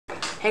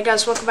Hey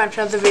guys, welcome back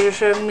to another video.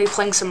 Today we're going to be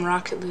playing some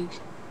Rocket League.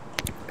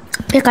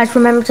 Hey guys,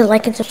 remember to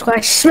like and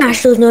subscribe,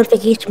 smash those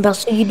notification bells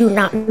so you do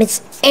not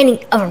miss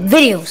any of our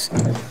videos.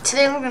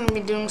 Today we're going to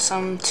be doing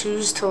some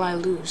twos till I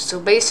lose.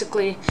 So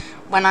basically,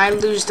 when I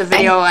lose, the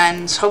video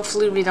ends.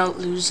 Hopefully we don't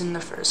lose in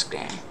the first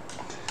game.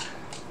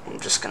 I'm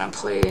just going to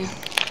play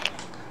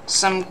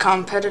some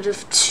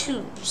competitive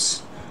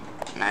twos.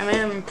 And I'm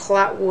in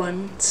plat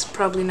 1. It's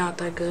probably not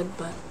that good,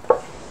 but...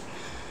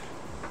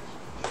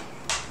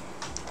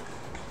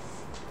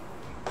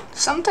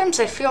 sometimes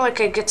I feel like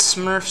I get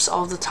smurfs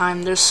all the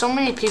time. There's so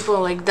many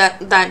people like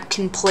that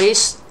can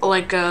place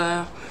like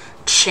a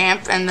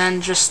champ and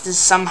then just is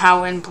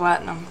somehow in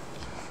platinum.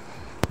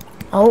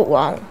 Oh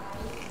wow.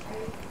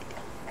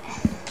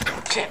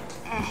 Okay.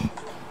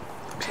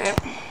 Okay.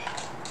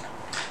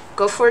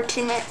 Go for it,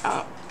 teammate.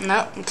 Oh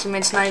no,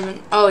 teammate's not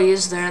even. Oh, he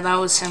is there. That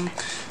was him.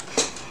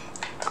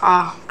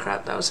 Ah,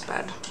 crap. That was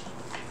bad.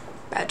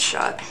 Bad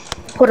shot.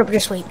 Hold up,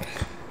 just wait.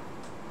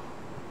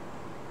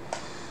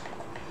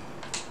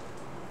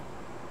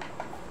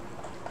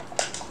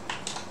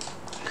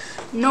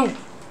 No.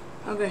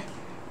 Okay.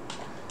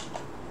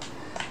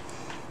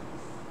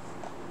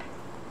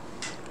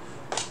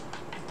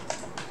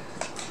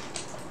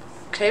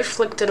 Okay,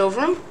 flicked it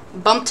over him.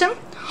 Bumped him.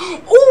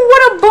 Oh,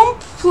 what a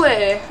bump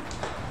play.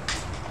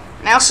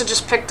 And I also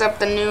just picked up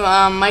the new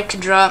mic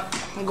drop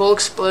goal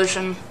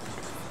explosion.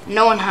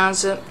 No one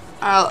has it.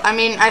 I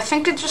mean, I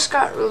think it just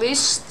got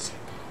released.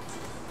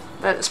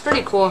 But it's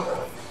pretty cool.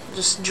 It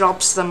just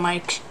drops the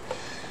mic.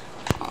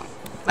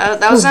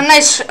 That was a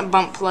nice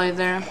bump play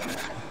there.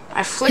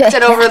 I flicked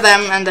it over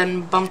them and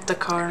then bumped the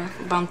car,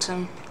 bumped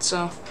him.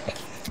 So,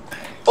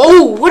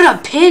 oh, what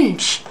a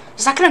pinch!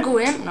 Is that gonna go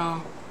in?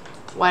 No.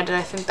 Why did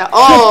I think that?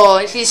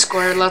 Oh, he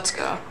scored. Let's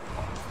go.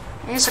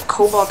 Here's a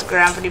cobalt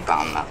gravity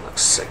bomb. That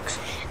looks sick.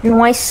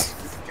 Nice.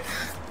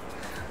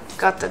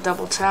 Got the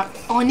double tap.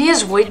 Oh, and he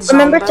has white zombies.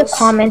 Remember to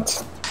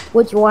comment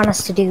what you want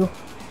us to do.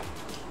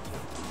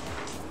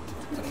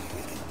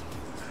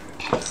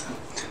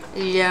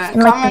 Yeah,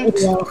 And comment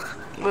like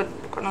what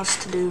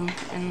us to do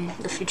in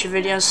the future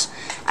videos.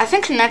 I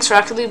think the next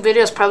Rocket League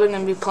video is probably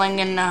going to be playing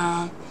in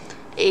a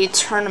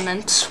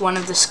tournament, one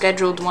of the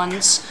scheduled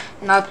ones,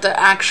 not the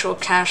actual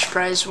cash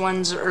prize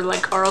ones or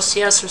like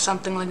RLCS or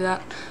something like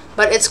that.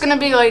 But it's going to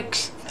be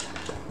like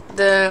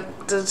the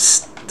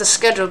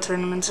scheduled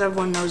tournaments.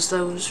 Everyone knows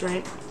those,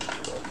 right?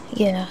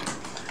 Yeah.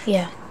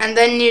 Yeah. And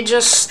then you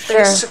just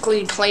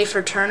basically play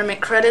for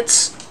tournament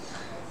credits.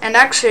 And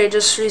actually, I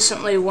just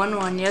recently won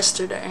one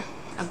yesterday,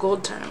 a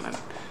gold tournament.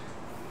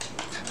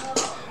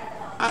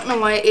 I don't know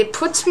why, it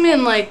puts me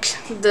in like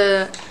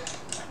well,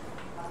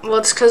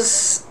 it's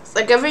because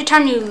like every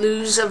time you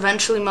lose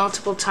eventually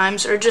multiple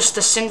times or just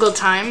a single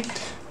time.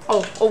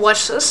 Oh,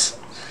 watch this.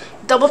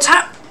 Double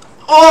tap.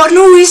 Oh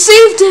no, he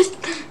saved it.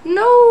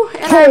 No,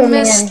 and I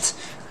missed.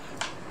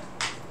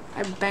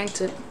 I banked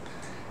it.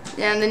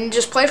 Yeah, and then you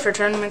just play for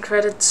tournament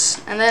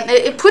credits. And then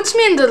it puts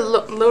me in the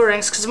lower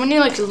ranks because when you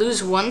like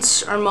lose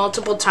once or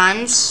multiple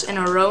times in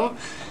a row,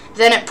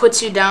 then it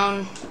puts you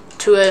down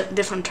to a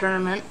different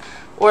tournament.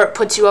 Or it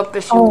puts you up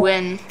if you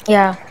win.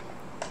 Yeah.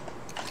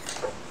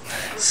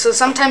 So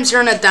sometimes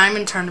you're in a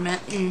diamond tournament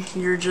and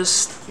you're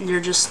just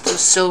a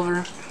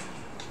silver.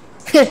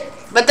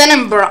 But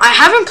then I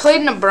haven't played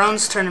in a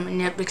bronze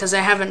tournament yet because I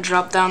haven't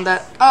dropped down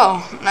that.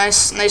 Oh,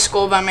 nice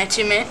goal by my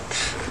teammate.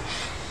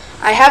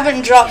 I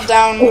haven't dropped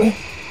down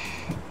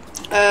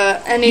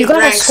any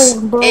ranks.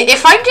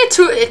 If I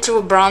get to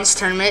a bronze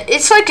tournament,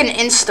 it's like an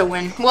insta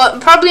win. Well,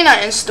 probably not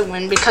insta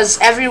win because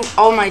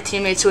all my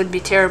teammates would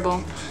be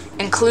terrible,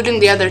 including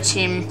the other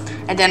team,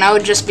 and then I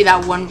would just be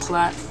that one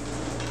plat.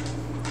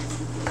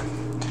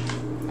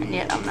 And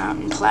yet I'm not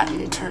in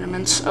platinum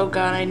tournaments. Oh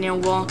god, I need a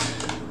wall.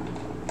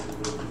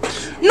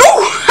 No!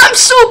 I'm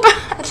so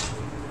bad!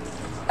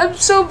 I'm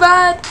so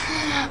bad!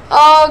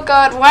 Oh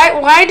god,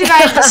 why did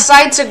I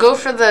decide to go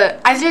for the...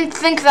 I didn't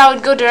think that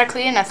would go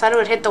directly in. I thought it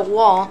would hit the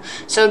wall,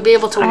 so I'd be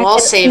able to wall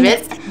save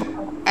it.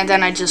 And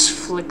then I just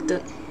flicked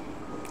it.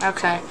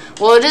 Okay.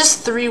 Well, it is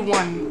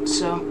 3-1,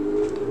 so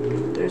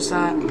there's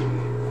that.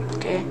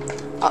 Okay.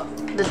 Oh,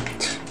 the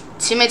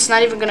teammate's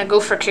not even gonna go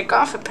for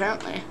kickoff,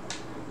 apparently.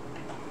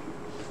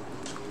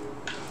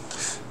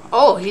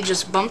 Oh, he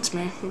just bumped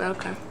me, but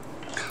okay.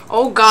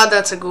 Oh god,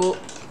 that's a goal.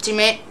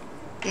 Teammate.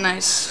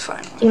 Nice,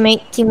 finally.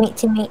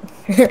 Teammate.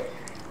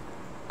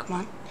 Come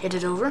on, hit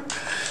it over.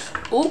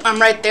 Oh,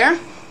 I'm right there.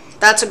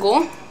 That's a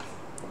goal.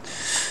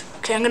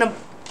 Okay, I'm gonna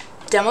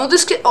demo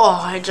this kid.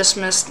 Oh, I just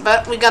missed,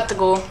 but we got the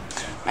goal.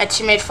 My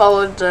teammate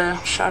followed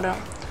the shot out.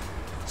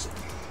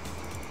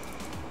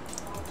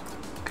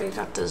 Okay,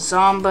 got the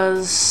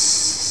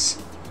Zombas.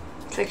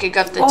 I think he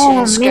got the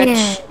Toon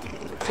Sketch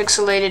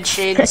pixelated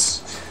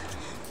shades.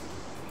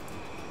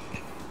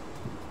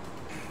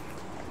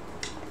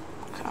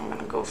 Okay, I'm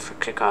gonna go for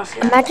kickoff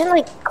here. Imagine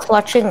like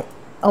clutching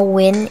a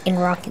win in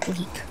Rocket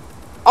League.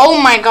 Oh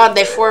my god,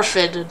 they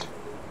forfeited.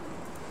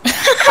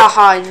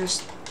 Haha, you're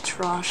just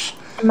trash.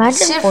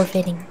 Imagine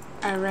forfeiting.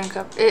 I rank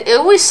up. It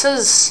always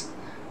says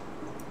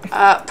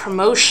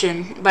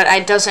promotion, but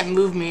it doesn't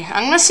move me.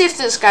 I'm gonna see if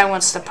this guy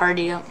wants to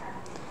party up.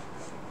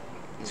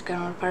 He's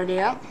gonna party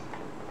up.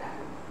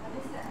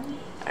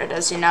 Or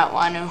does he not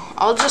want to?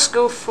 I'll just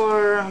go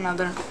for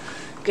another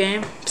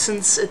game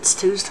since it's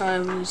Tuesday. I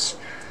lose.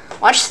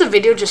 Watch the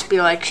video just be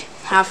like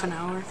half an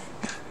hour.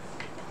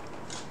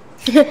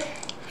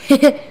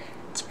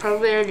 It's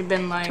probably already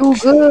been like too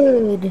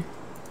good.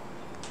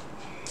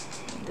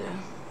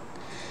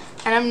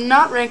 And I'm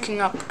not ranking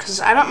up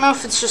because I don't know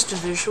if it's just a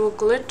visual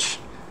glitch.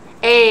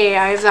 Hey,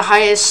 I have the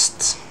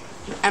highest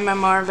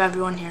MMR of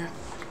everyone here.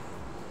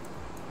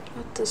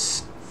 What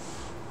this?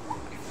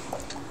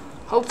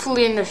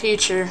 Hopefully in the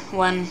future,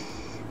 when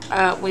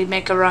we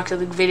make a Rocket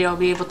League video, I'll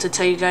be able to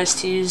tell you guys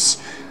to use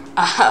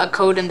a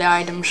code in the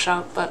item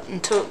shop. But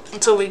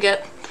until we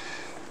get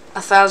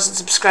 1,000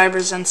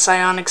 subscribers and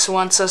Psyonix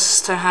wants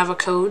us to have a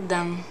code,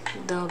 then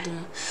they'll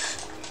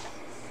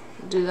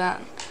do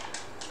that.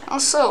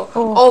 Also,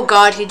 oh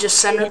god, he just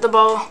centered the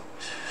ball.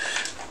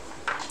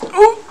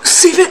 Oh,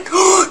 save it!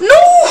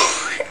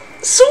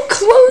 No! So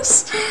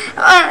close!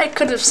 I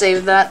could have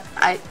saved that.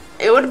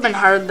 It would have been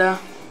hard though.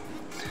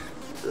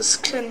 This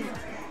kid.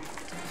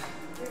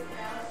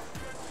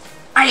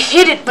 I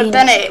hit it, but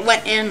then it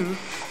went in.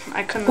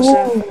 I couldn't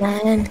have saved.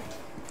 Man.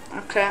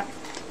 Okay.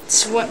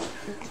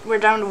 We're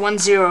down to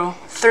 1-0.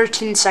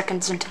 13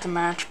 seconds into the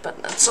match,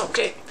 but that's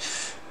okay.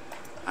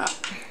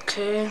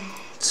 Okay,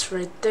 it's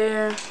right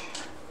there.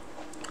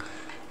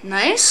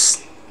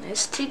 Nice.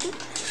 Nice, TD.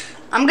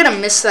 I'm gonna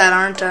miss that,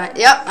 aren't I?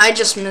 Yep, I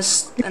just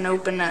missed an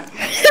open net.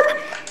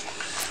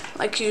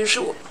 Like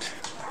usual.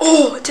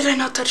 Oh, did I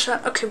not touch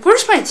that? Okay,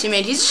 where's my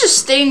teammate? He's just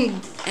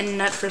staying in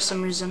net for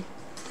some reason.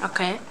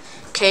 Okay.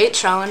 Okay,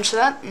 challenge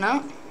that.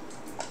 No.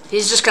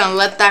 He's just gonna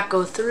let that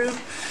go through.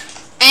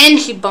 And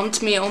he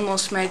bumped me,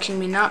 almost making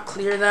me not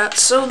clear that.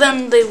 So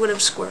then they would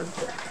have scored.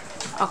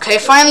 Okay,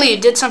 finally you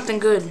did something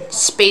good.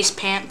 Space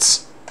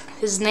Pants.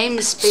 His name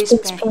is Space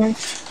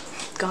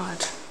Pants.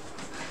 God.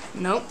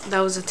 Nope,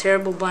 that was a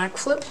terrible black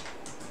flip.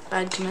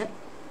 Bad commit.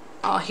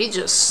 Oh, he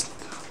just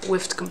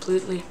whiffed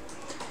completely.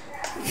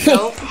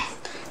 Nope.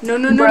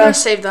 No,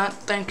 save that.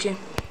 Thank you.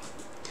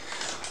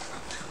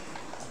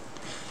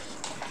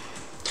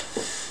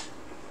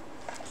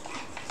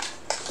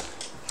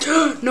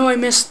 No, I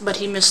missed, but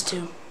he missed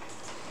too.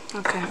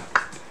 Okay.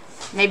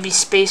 Maybe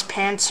Space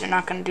Pants, you're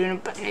not going to do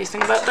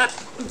anything about that.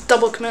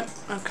 Double commit.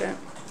 Okay.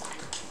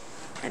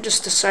 I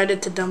just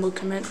decided to double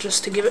commit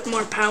just to give it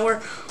more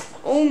power.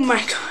 Oh my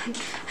god.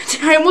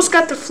 I almost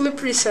got the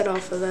flip reset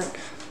off of that.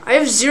 I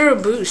have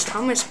 0 boost.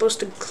 How am I supposed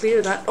to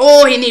clear that?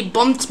 Oh, and he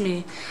bumped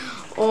me.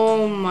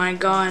 Oh my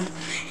god.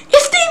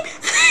 If they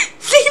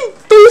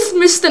both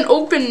missed an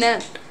open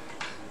net.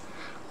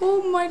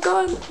 Oh my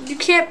god. You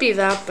can't be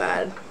that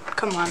bad.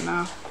 Come on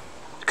now.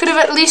 Could have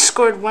at least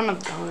scored one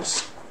of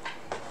those.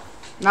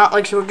 Not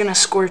like you were going to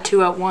score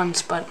 2 at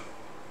once, but...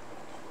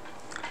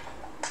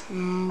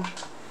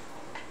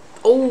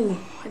 Oh,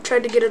 I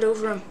tried to get it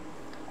over him.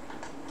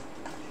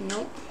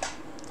 Nope.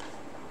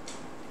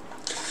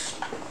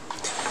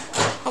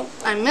 Oh,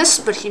 I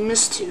missed, but he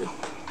missed too.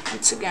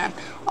 Once again.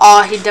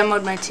 Oh, he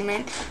demoed my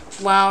teammate.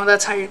 Wow,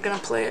 that's how you're gonna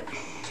play it.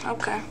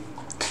 Okay.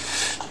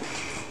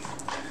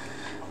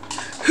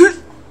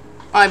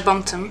 I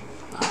bumped him.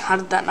 How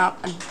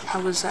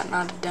was that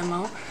not a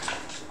demo?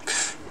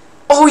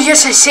 Oh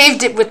yes, I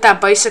saved it with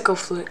that bicycle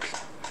flick.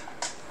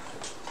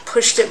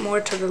 Pushed it more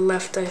to the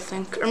left, I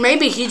think. Or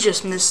maybe he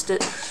just missed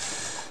it.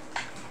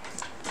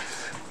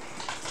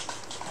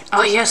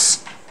 Oh,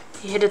 yes.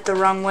 He hit it the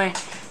wrong way.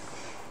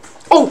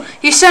 Oh,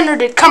 he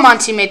centered it. Come on,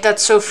 teammate.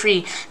 That's so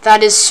free.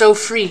 That is so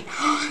free.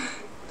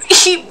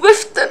 He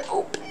whiffed an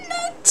open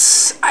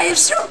net. I have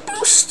 0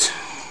 boost.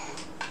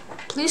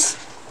 Please?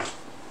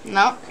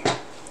 No.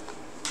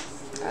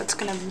 That's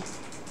gonna be...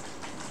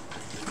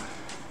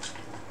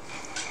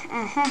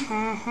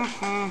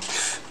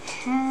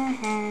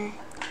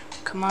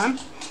 Come on.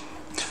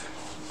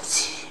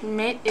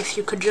 Teammate, if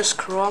you could just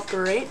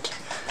cooperate.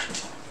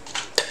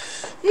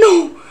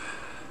 No!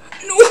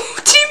 No!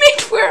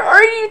 Teammate, where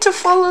are you to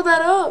follow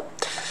that up?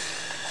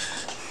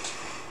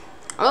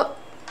 Oh,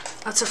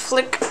 that's a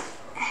flick.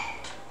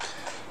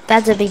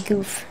 That's a big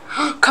goof.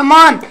 Come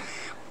on!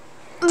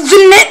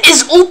 The net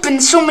is open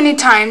so many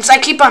times. I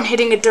keep on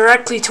hitting it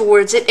directly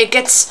towards it. It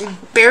gets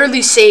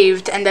barely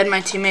saved, and then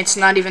my teammate's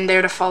not even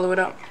there to follow it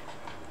up.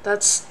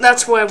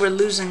 That's why we're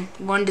losing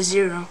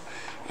 1-0.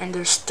 And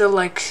there's still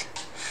like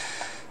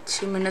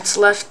 2 minutes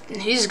left.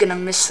 And he's gonna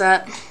miss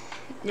that.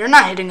 You're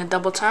not hitting a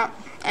double tap.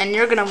 And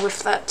you're gonna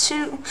whiff that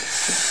too.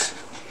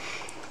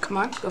 Come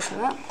on, go for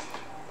that.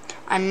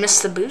 I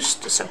missed the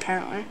boost, just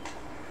apparently.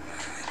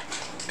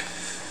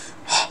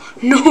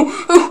 No!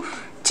 Oh,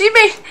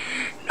 teammate!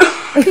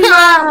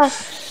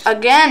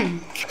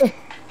 Again.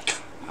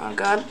 Oh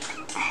god.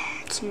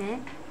 It's me.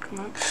 Come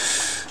on.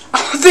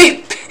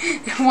 Oh,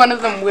 one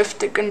of them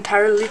whiffed it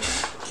entirely.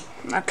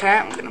 Okay,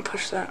 I'm gonna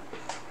push that.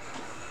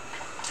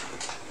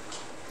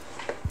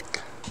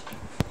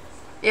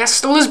 Yes,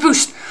 stole his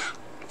boost.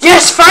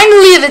 Yes,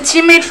 finally the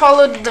teammate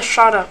followed the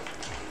shot up.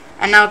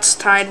 And now it's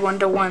tied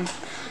 1-1.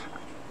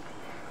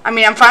 I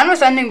mean, I'm fine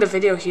with ending the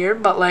video here,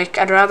 but like,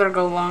 I'd rather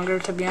go longer,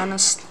 to be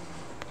honest.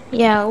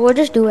 Yeah, we'll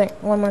just do it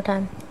one more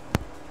time.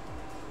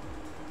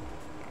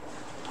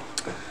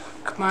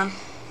 Come on.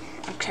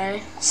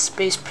 Okay.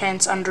 Space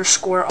pants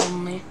underscore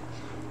only.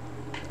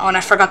 Oh, and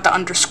I forgot the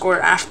underscore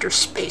after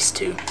space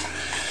too.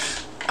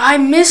 I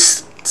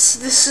missed.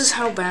 This is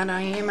how bad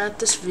I am at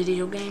this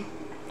video game.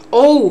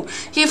 Oh,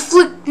 he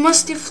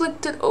musty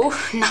flicked it.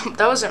 Oh, no,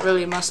 that wasn't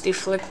really a musty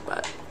flick,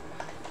 but.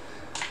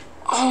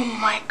 Oh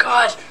my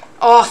god.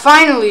 Oh,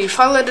 finally,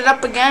 followed it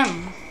up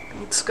again.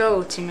 Let's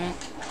go,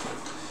 teammate.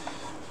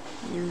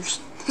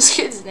 This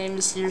kid's name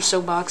is You're So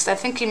Boxed. I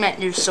think he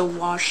meant You're So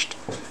Washed.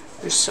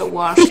 You're So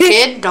Washed.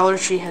 Kid, Dollar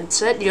Tree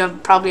headset. You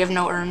probably have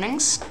no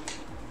earnings.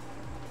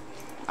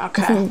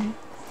 Okay.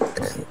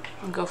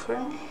 I'll go for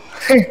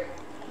it.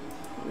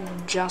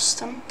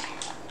 Justin.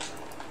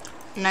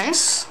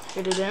 Nice.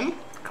 Hit it in.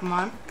 Come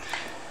on.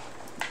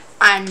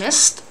 I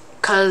missed,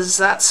 because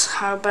that's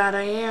how bad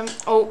I am.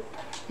 Oh,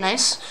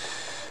 nice.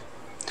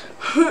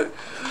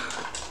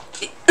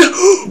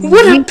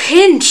 What a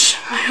pinch!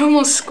 I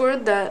almost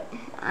scored that.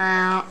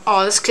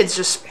 Oh, this kid's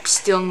just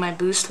stealing my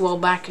boost while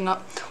backing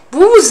up.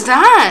 What was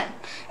that?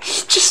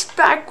 He just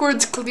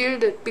backwards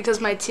cleared it because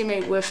my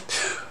teammate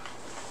whiffed.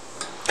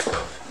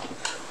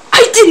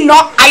 I did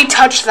not. I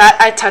touched that.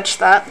 I touched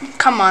that.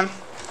 Come on.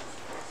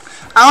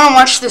 I want to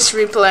watch this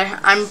replay.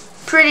 I'm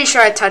pretty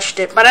sure I touched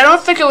it, but I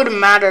don't think it would have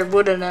mattered,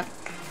 wouldn't it?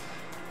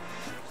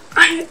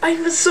 I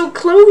was so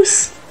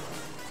close.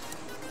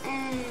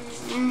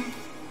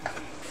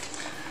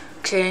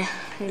 Okay,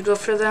 you go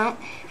for that.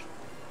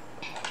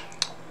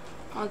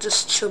 I'll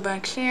just chill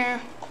back here.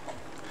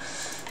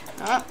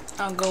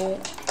 I'll go.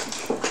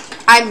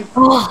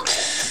 Oh,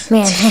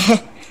 man.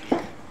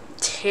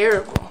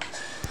 Terrible.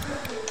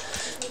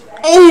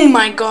 Oh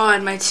my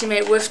god, my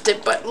teammate whiffed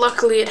it, but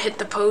luckily it hit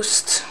the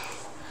post.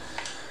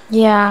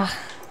 Yeah.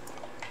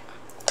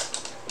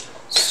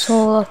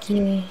 So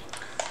lucky.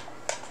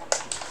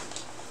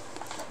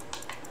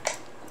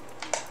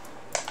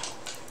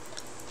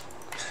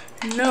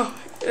 No,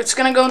 it's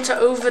gonna go into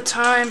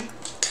overtime.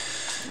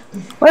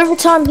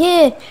 Overtime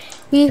here.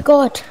 We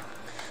got.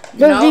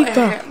 No,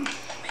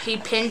 he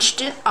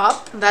pinched it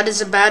up. That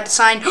is a bad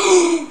sign.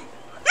 No!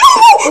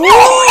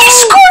 He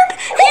scored!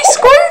 He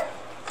scored!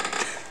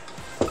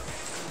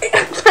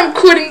 I'm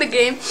quitting the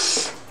game.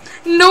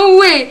 No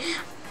way.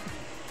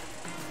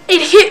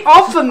 It hit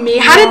off of me.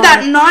 How did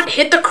that not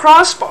hit the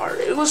crossbar?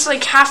 It was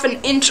like half an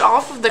inch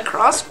off of the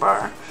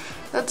crossbar.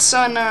 That's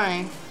so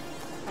annoying.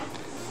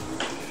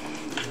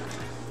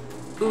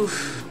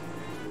 Oof.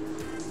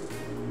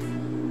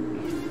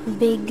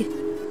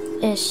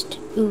 Biggest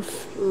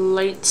oof.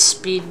 Light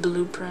speed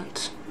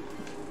blueprint.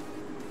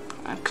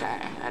 Okay,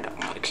 I don't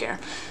really care.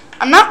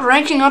 I'm not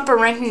ranking up or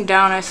ranking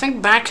down. I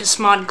think Bacchus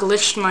mod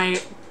glitched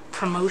my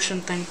promotion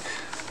thing.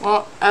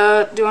 Well,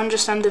 do you want to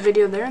just end the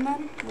video there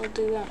then? We'll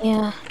do that.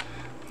 Yeah.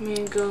 Let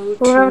me go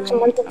Remember to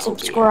like and OBS.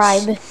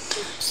 subscribe.